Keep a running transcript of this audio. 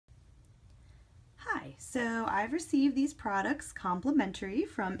So I've received these products complimentary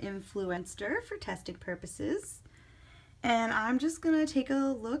from Influenster for testing purposes. And I'm just going to take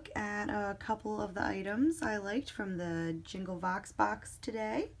a look at a couple of the items I liked from the Jingle Vox box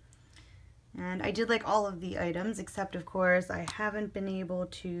today. And I did like all of the items, except of course I haven't been able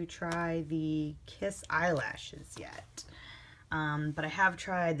to try the Kiss eyelashes yet. But I have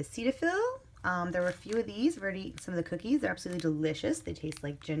tried the Cetaphil. There were a few of these. I've already eaten some of the cookies. They're absolutely delicious. They taste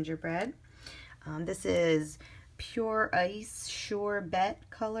like gingerbread. This is Pure Ice Shore Bet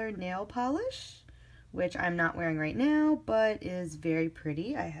Color Nail Polish, which I'm not wearing right now, but is very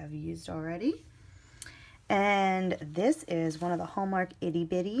pretty. I have used already. And this is one of the Hallmark Itty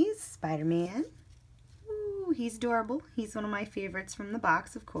Bitties, Spider-Man. Ooh, he's adorable. He's one of my favorites from the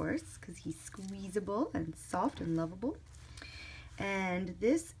box, of course, because he's squeezable and soft and lovable. And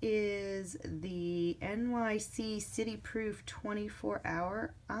this is the NYC City Proof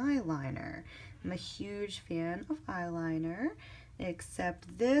 24-hour eyeliner. I'm a huge fan of eyeliner,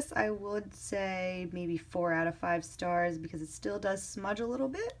 except this I would say maybe 4 out of 5 stars because it still does smudge a little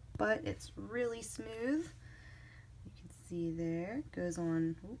bit, but it's really smooth. You can see there, it goes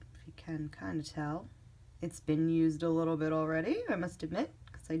on, if you can kind of tell. It's been used a little bit already, I must admit,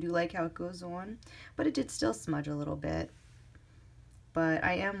 because I do like how it goes on, but it did still smudge a little bit. But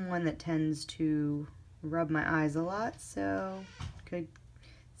I am one that tends to rub my eyes a lot, so could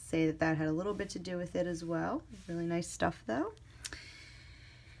say that that had a little bit to do with it as well. Really nice stuff though.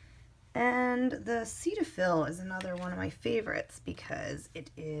 And the Cetaphil is another one of my favorites because it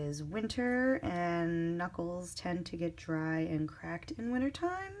is winter and knuckles tend to get dry and cracked in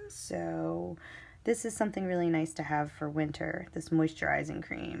wintertime. So this is something really nice to have for winter, this moisturizing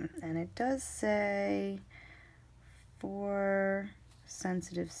cream. And it does say for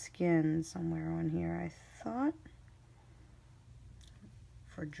sensitive skin somewhere on here, I thought.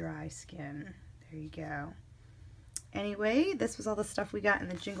 For dry skin. There you go. Anyway, this was all the stuff we got in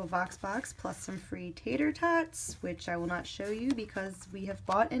the Jingle Vox box, plus some free tater tots, which I will not show you because we have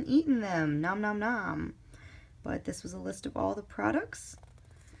bought and eaten them. Nom nom nom. But this was a list of all the products.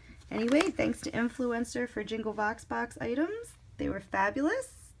 Anyway, thanks to Influencer for Jingle Vox box items. They were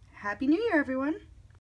fabulous. Happy New Year, everyone.